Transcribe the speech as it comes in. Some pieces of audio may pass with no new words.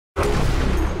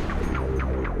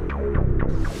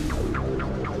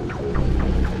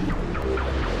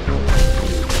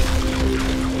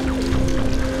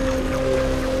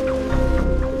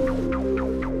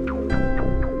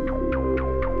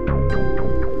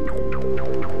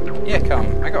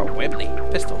Calum. I got a Webley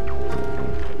pistol.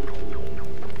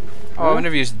 Oh, I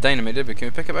never used the dynamite, did we? Can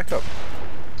we pick it back up?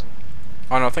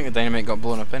 Oh no, I think the dynamite got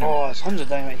blown up anyway. Oh, there's tons of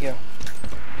dynamite here.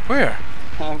 Where?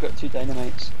 I've got 2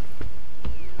 dynamites.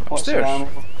 Upstairs?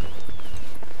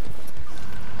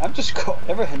 I've just got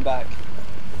everything back.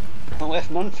 I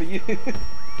left none for you.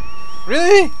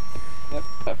 Really? Yep,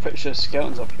 I'm pretty sure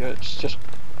skeletons up here, it just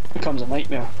becomes a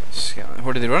nightmare. Skeleton.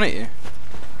 Where do they run at you?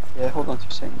 Yeah, hold on 2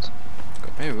 seconds.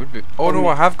 God, maybe it would be. Oh no,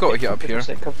 I have got to get up here.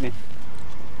 Cover me.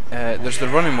 There's the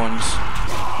running ones.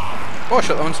 Oh, I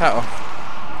shot that one's hat off.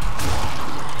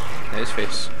 Yeah, his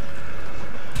face.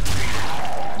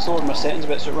 Slowed my settings a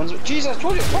bit so it runs. Jesus, I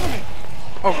told you, cover me!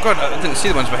 Oh god, I didn't see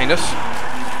the ones behind us.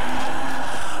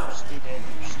 Stay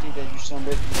dead, you son of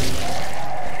a bitch.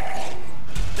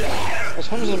 There's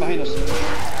hundreds of them behind us.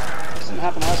 This didn't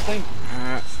happen last time.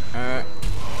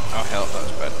 Oh hell, that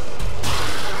was bad.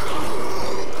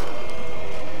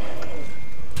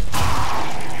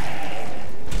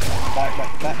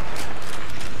 Back.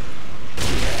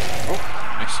 Oh,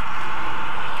 nice.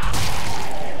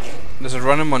 There's a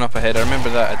running one up ahead, I remember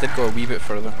that. I did go a wee bit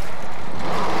further.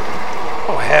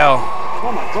 Oh hell!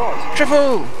 Oh my god!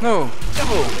 Triple! No!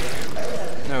 Double!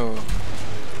 No.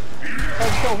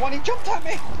 Let's go, one, he jumped at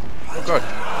me! Oh god.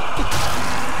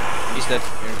 He's dead.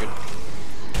 You're good.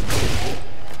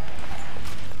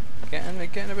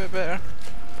 Getting a bit better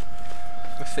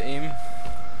with the aim.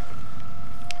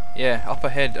 Yeah, up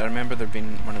ahead, I remember there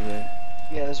being one of the...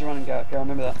 Yeah, there's a running guy up here, I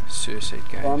remember that. Suicide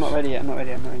guys. Oh, I'm not ready yet.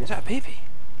 Is that a baby?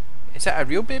 Is that a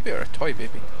real baby or a toy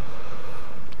baby?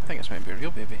 I think this might be a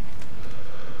real baby.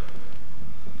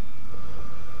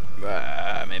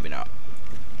 Maybe not.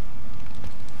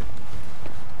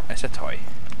 It's a toy.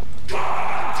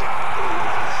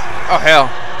 Oh hell,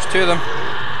 there's 2 of them.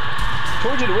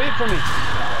 Told you to wait for me.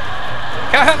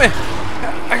 Can't hit me!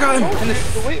 I got him! Told you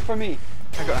to wait for me.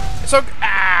 I got him. It's all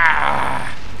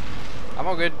ah! I'm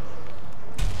all good.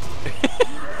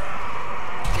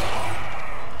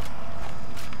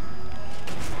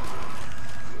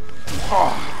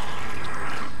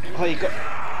 Oh, you got...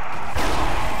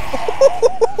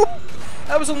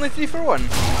 that was only 3 for 1.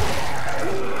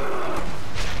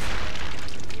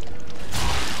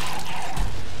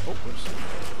 Oh, whoops.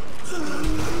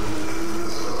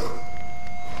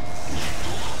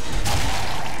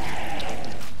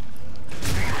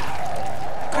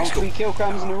 Nice 3 kill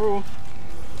cams in a row.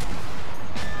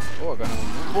 Oh, I got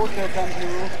him. 4 kill cams in a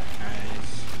row.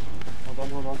 Nice.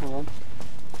 Hold on.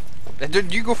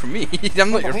 Don't you go for me. I'm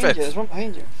not your fifth. There's one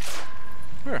behind you.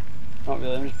 Where? Not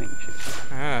really, I'm just making shit.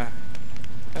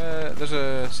 There's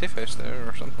a safe house there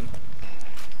or something.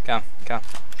 Calum.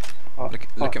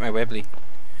 Look at my Webley.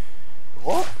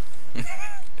 What?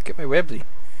 Look at my Webley.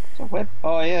 It's a web.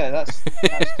 Oh yeah, that's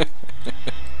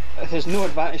there's no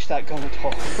advantage to that gun at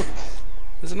all.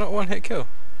 Is it not one hit kill?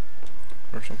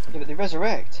 Or something? Yeah, but they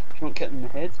resurrect if you don't get them in the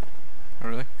head. Oh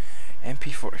really?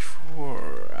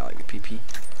 MP44. I like the PP.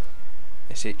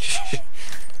 SH.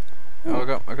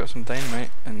 Oh, I got some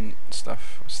dynamite and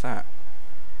stuff. What's that?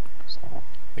 What's that?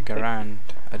 The Garand.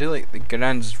 I do like the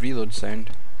Garand's reload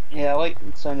sound. Yeah, I like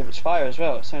the sound of its fire as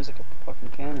well. It sounds like a fucking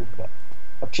cannon. But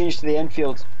I've changed to the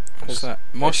Enfield. What's that?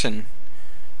 Mossin.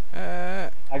 I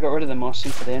got rid of the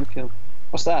Mossin for the Enfield.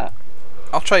 What's that?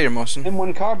 I'll try your Mossin.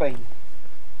 M1 carbine.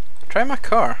 Try my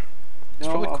car. It's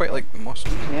No, probably quite like the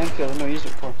Mossin. The Enfield, I've not used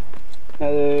it before. Now,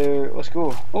 let's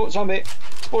go. Oh, zombie!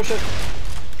 Explosion!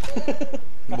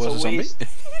 That's Was a a zombie? waste.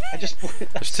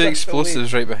 There's 2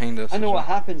 explosives right behind us. I know what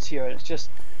happens here, it's just...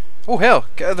 Oh hell,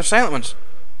 get other silent ones.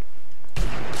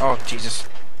 Oh Jesus.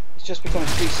 It's just become a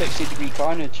 360-degree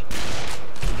carnage.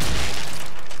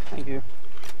 Thank you.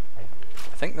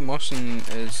 I think the Mossin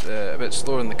is a bit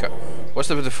slower in the cut. What's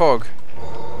with the fog?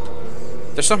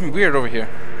 There's something weird over here.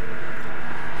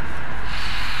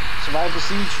 Survive the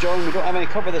siege, John. We don't have any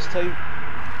cover this time.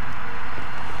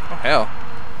 Oh hell.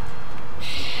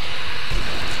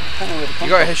 Can't know where to come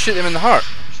You gotta from. shoot him in the heart.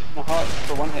 Shoot in the heart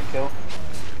for 1 hit kill.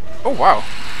 Oh wow.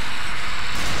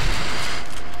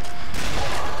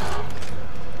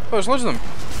 Oh, there's loads of them.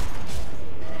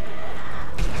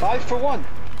 5 for 1.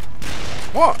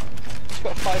 What? It's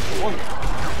got a 5 for 1.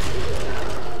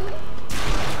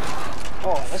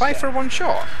 Oh, that's 5 for 1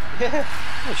 shot? Yeah.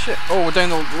 Oh shit. Oh, we're down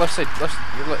the left side.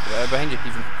 Behind you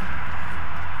even.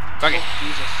 Fuck it.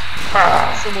 Jesus.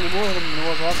 Ah. So many more of them than there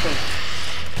was last time.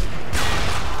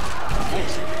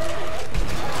 Nice.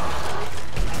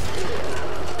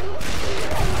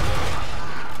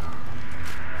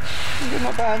 Good,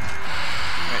 not bad.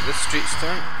 Right, this street's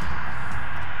turn.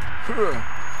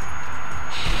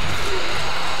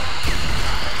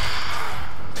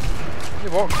 You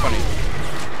walk funny.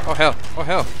 Oh hell! Oh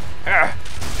hell! Ah.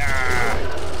 Ah.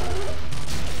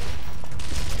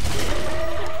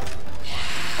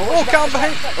 Oh, Calum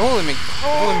behind! Holy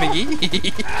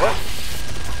McGee! What?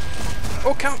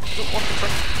 Oh, Calum! Don't walk in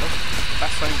front. No,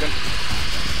 that's fine, gun.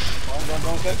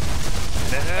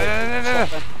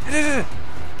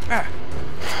 Ah.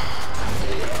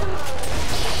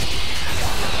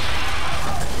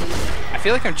 I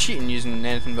feel like I'm cheating using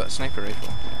anything but a sniper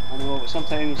rifle. I know, but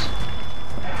sometimes.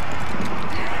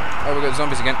 Oh, we got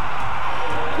zombies again.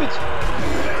 Good.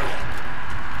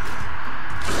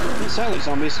 Doesn't sound like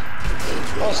zombies.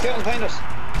 Oh, skeleton behind us.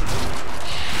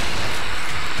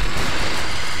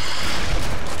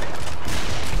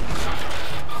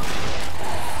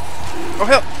 Oh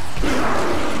hell!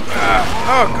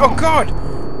 Oh god!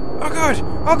 Oh god!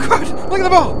 Oh god! Look at the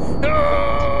ball!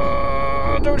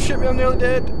 Oh, don't shoot me! I'm nearly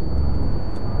dead.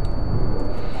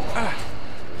 Ah.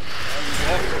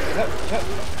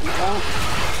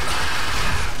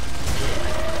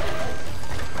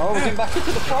 Oh, we're getting back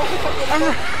into the fog. I'm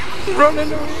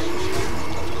running away.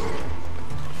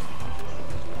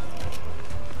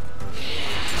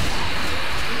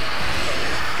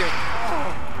 Give me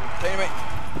dynamite.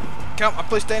 Come, I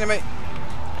placed dynamite.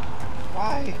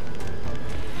 Why?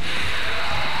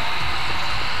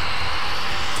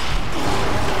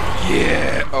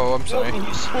 Yeah. Oh, I'm sorry.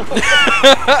 You so I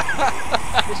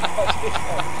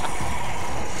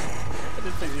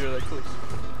didn't think you were that close.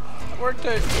 It worked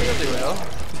out really well.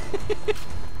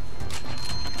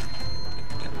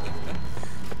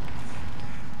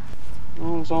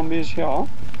 Oh, zombies here.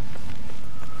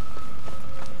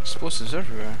 Explosives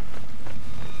everywhere.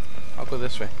 I'll go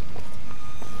this way.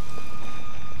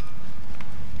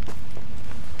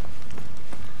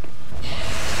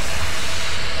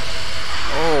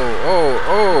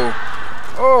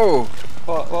 Oh!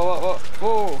 What?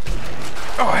 Oh!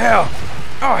 Oh hell!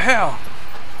 Oh hell!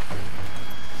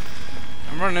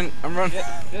 I'm running.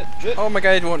 Oh my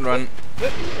god, he won't run.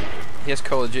 He has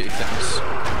Call of Duty fitness.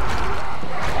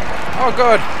 Oh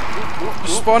god!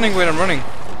 They're spawning where I'm running.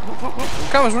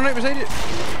 Come on, run right beside you.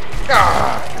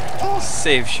 Ah!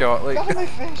 Save shot, like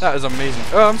that is amazing.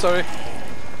 Oh, I'm sorry.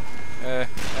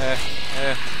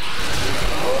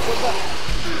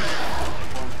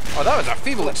 Oh, that was a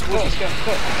feeble explosion.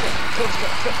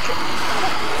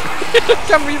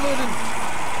 I'm reloading.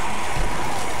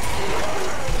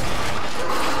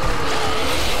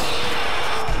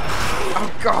 Oh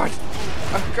god!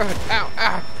 Oh god! Ow!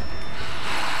 Ow!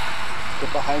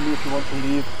 Get behind me if you want to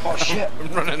leave. Oh shit!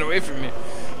 I'm running away from you.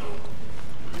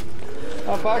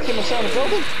 I'm barking myself in the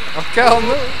building. Oh, Calum,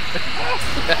 no!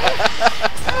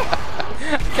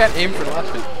 I can't aim for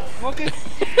laughing. Okay.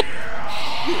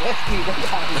 You left me right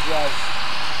behind as well.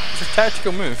 It's a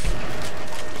tactical move.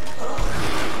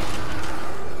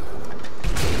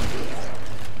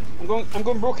 I'm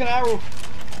going broken arrow.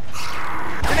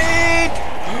 Grenade!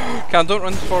 Calum, don't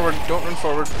run forward. Don't run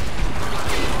forward.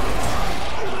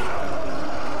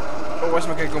 Oh, why's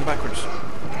my guy going backwards?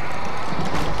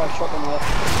 I shot them left.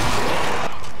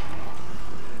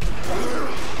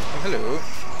 Oh, hello.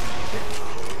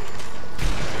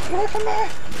 Get away from me!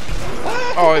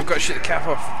 Oh, I've got to shoot the cap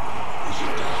off.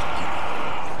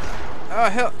 Oh,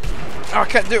 hell. Oh, I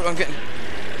can't do it. I'm getting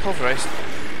pulverized.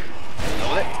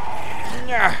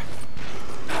 Yeah.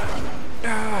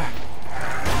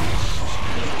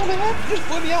 Oh my god, just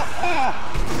blew me up! Ah.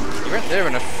 You weren't there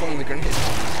when I flung the grenade.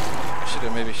 I should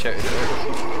have maybe shouted it out.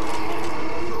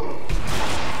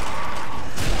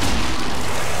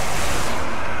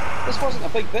 This wasn't a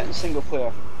big bit in single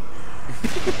player.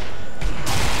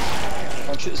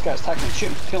 I'll shoot this guy's attacking me. Shoot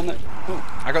him, killing it. Oh.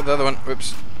 I got the other one.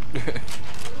 Whoops.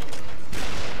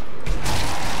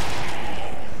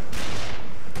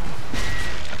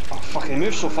 Oh, fucking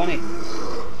move's so funny.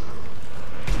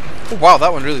 Oh, wow,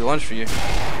 that one really launched for you.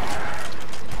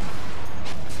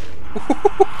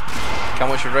 Come,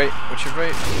 what's your right? What's your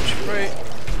right? What's your right?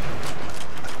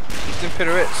 He's doing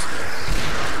pirouettes.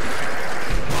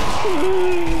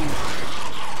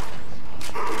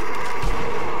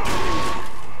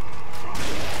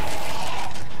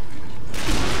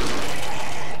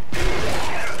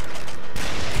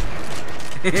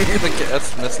 Look at us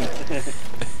missing.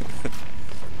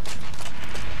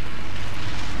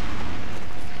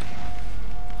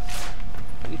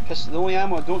 The only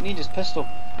ammo I don't need is pistol.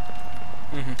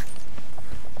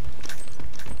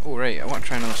 Oh right, I want to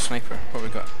try another sniper. What we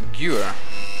got? Gewer.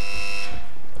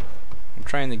 I'm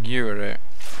trying the Gewer out.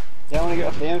 Yeah, I want to get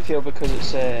off the Enfield because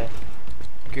it's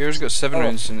Gewer's got 7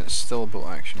 rounds and it's still a bolt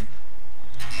action.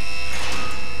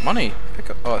 Money! Pick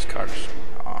up. Oh, it's cards.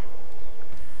 Aw.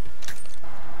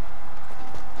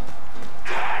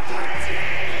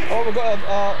 Oh, we got a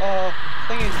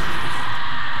thingy.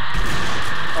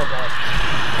 Oh god.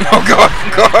 Oh god,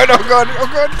 god, oh god, oh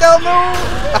god, Calum, no!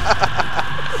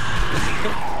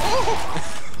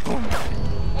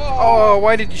 Oh,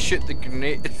 why did you shoot the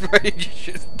grenade? Why did you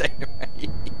shoot the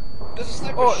dynamite? There's a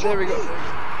sniper Oh, shot. there we go.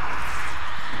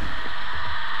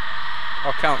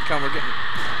 Oh, Calum, we're getting...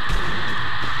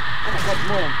 Oh my god,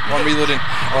 more than. Oh, I'm reloading.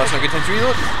 Oh, that's not a good time to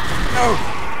reload. No!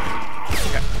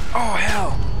 Oh,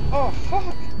 hell! Oh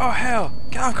fuck! Oh, hell!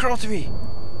 Calum, crawl to me!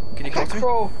 Can you crawl to me?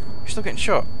 Crawl. You're still getting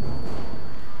shot.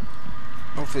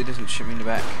 Hopefully it doesn't shoot me in the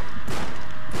back.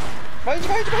 Behind you.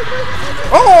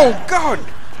 Oh, God!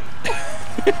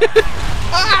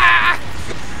 Ah!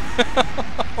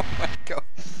 Oh my god.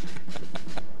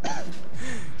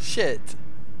 Shit.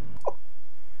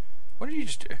 What did you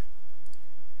just do?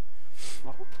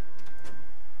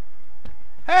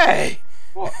 Hey!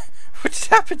 What? What just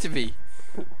happened to me?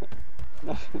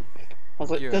 Nothing. I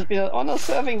was like, You. there's been an honour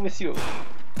serving with you.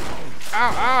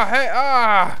 Ow, hey,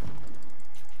 ah!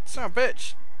 Son of a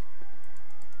bitch.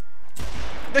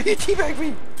 No, you teabag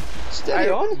me! Steady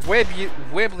on.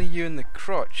 Webley you in the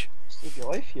crotch. Save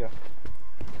your life here.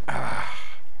 Ah.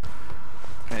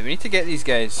 Right, we need to get these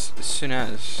guys as soon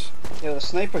as. Yeah, the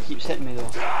sniper keeps hitting me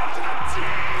though.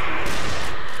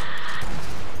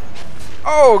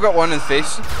 Oh, got one in the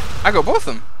face. I got both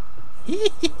of them.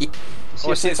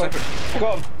 Oh, I see a sniper. sniper. I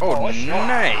got him. Oh,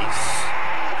 nice.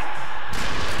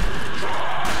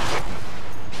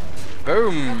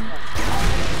 Boom.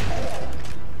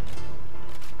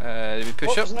 Did we push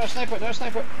up? There's another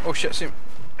sniper. Oh shit, see him.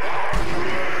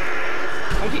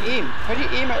 How do you aim? How do you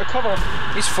aim out of cover?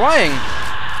 He's flying.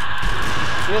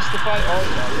 He has to fight.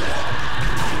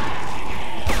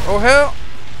 Oh hell.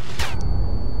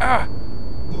 Ah.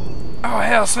 Oh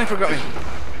hell, sniper got me.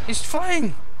 He's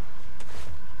flying.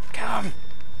 Come.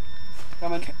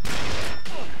 Coming.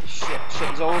 Shit,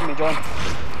 he's all over me, John.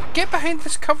 Get behind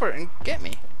this cover and get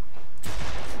me.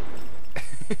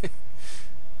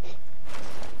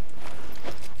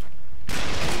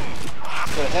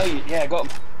 Where the hell you? Yeah, I got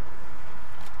him.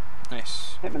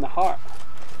 Nice. Hit him in the heart.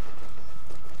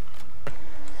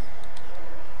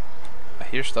 I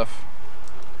hear stuff.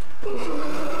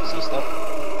 See stuff.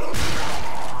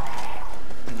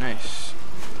 Nice.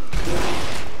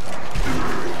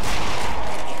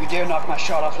 You dare knock my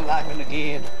shot off the line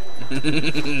again.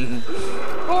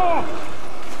 Oh!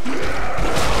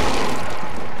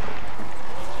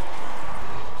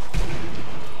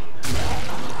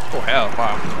 Oh hell,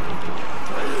 wow.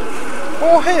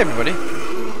 Oh hey everybody. There's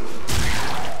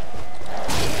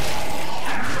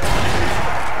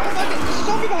a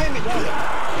zombie behind me, John.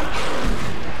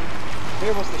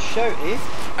 Where was the shout, eh?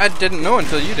 I didn't know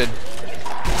until you did.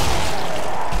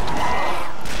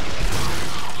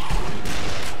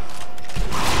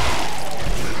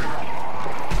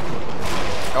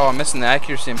 Oh, I'm missing the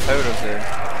accuracy and power of the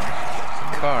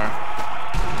car.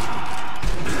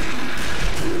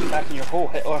 Back in your hole,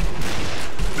 Hitler.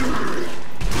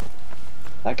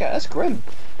 That guy, that's grim.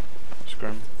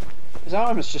 Scrum. His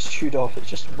arm is just chewed off, it's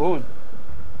just a bone.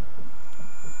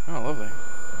 Oh, lovely.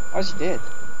 How's he dead?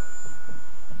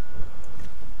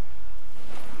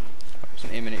 I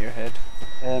wasn't aiming at your head.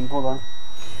 Hold on.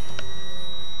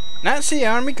 Nazi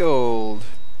Army Gold.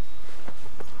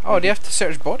 Oh, do you have to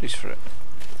search bodies for it?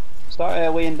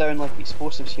 Start laying down like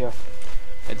explosives here.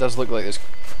 It does look like this.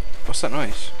 What's that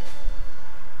noise?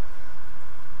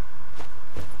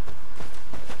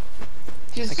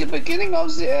 It's the beginning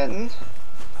of the end.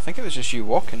 I think it was just you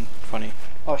walking funny.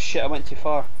 Oh shit, I went too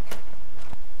far.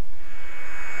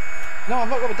 No, I've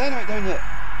not got the dynamite down yet.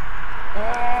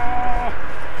 Ah!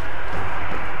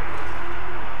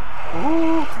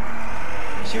 Ooh!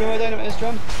 See where my dynamite is,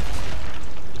 Drum?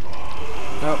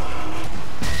 No.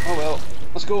 Oh well.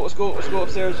 Let's go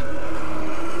upstairs.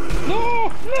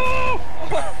 No! No!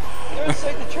 They're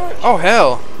inside the church! Oh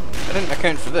hell! I didn't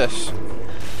account for this.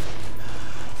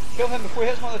 Kill him before he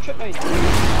hits one of the trip mines.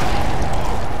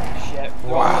 Shit.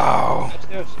 Wow.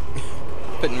 Upstairs.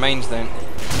 Putting mines down.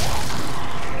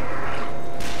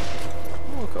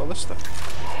 Oh, look at all this stuff.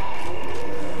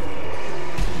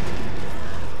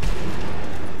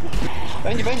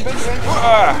 Behind you.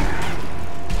 Ah!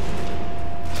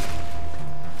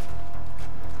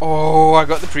 Oh, I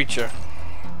got the preacher.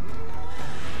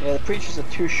 Yeah, the preacher's a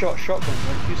two-shot shotgun,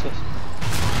 it's useless.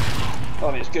 Oh,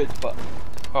 I mean, it's good, but...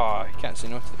 Oh, you can't say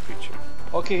no to the preacher.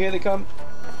 Okay, here they come.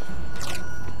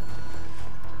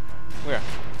 Where?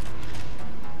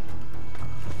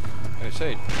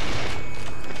 Outside.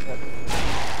 Yep.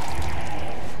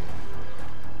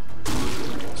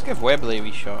 Let's give Webley a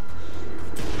wee shot.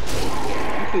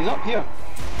 He's up here.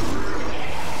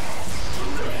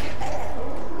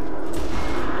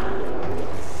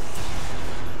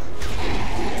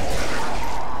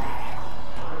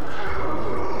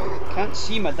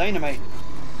 see my dynamite.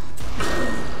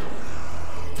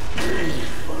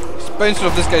 It's bouncing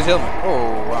off this guy's helmet.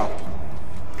 Oh wow.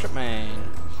 Trip mine.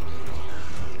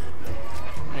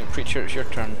 Right, preacher, it's your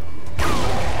turn.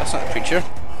 That's not the preacher.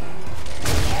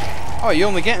 Oh, you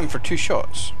only get him for 2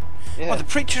 shots. Yeah. Oh, the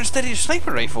preacher instead of your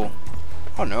sniper rifle.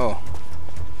 Oh no.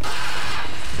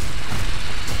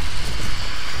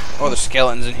 Oh, there's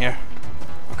skeletons in here.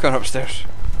 I'm going upstairs.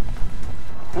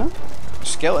 Huh?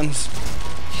 Skeletons.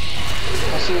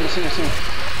 I see him, I see him, I see him.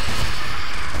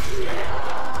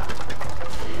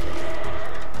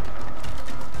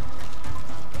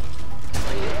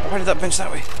 Why did that bounce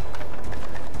that way?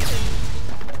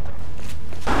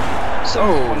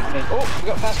 Oh, we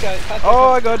got fast guy. Fast guy.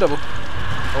 Oh, I got a double.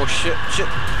 Oh shit, shit.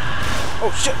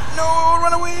 Oh shit, no,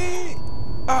 run away!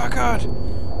 Oh god,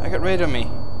 I got rid of me.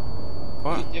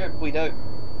 What? Yeah, bleed out.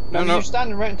 No, You're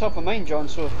standing right on top of mine, John,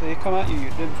 so if they come at you,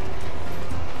 you're doomed.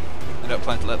 I don't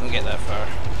plan to let them get that far.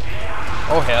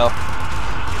 Oh hell.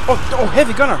 Oh,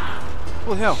 heavy gunner!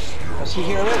 Holy hell. Is he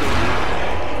here already?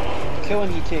 The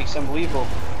killing he takes, unbelievable.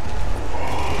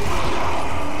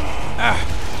 Ah.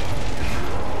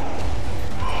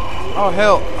 Oh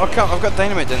hell, oh, I've got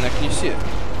dynamite down there, can you see it?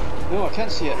 No, I can't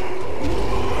see it.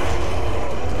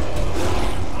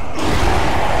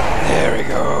 There we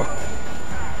go.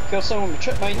 Kill someone with a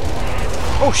trip mine.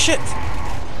 Oh shit!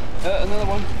 Another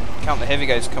one. Count the heavy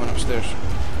guys coming upstairs.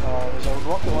 There's a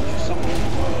rocket launcher somewhere.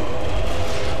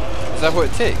 Is that what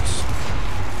it takes?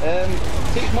 It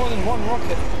takes more than one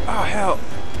rocket. Oh hell.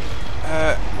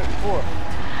 4.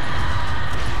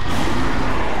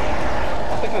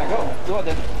 I think I got him. No, I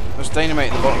didn't. There's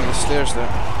dynamite at the bottom of the stairs there.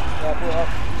 Yeah, I blew it up.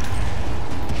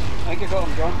 I think I got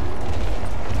him, John.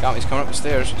 Count, he's coming up the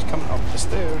stairs. He's coming up the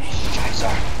stairs. Scheiße!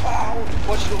 Ow!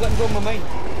 Watch you let him go in my mine.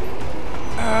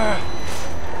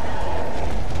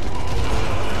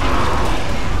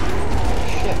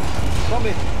 Shit.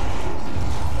 Zombie.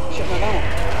 Shit, my ammo.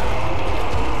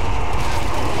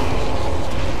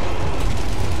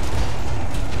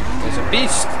 There's a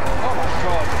beast. Oh my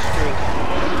god, we're screwed.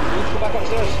 We need to go back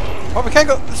upstairs. Oh, we can't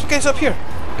go. This guy's up here.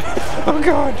 Oh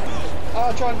god.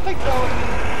 Oh, John, think about it.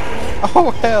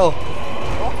 Oh hell.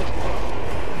 Rocket.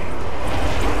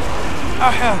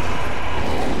 Oh hell.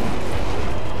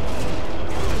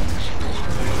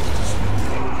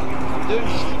 I'm doing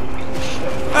just keep beating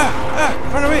shit.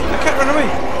 Run away. I can't run away.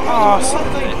 Oh, son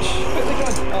of a bitch. Quickly,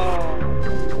 John.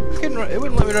 Oh. It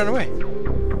wouldn't let me run away.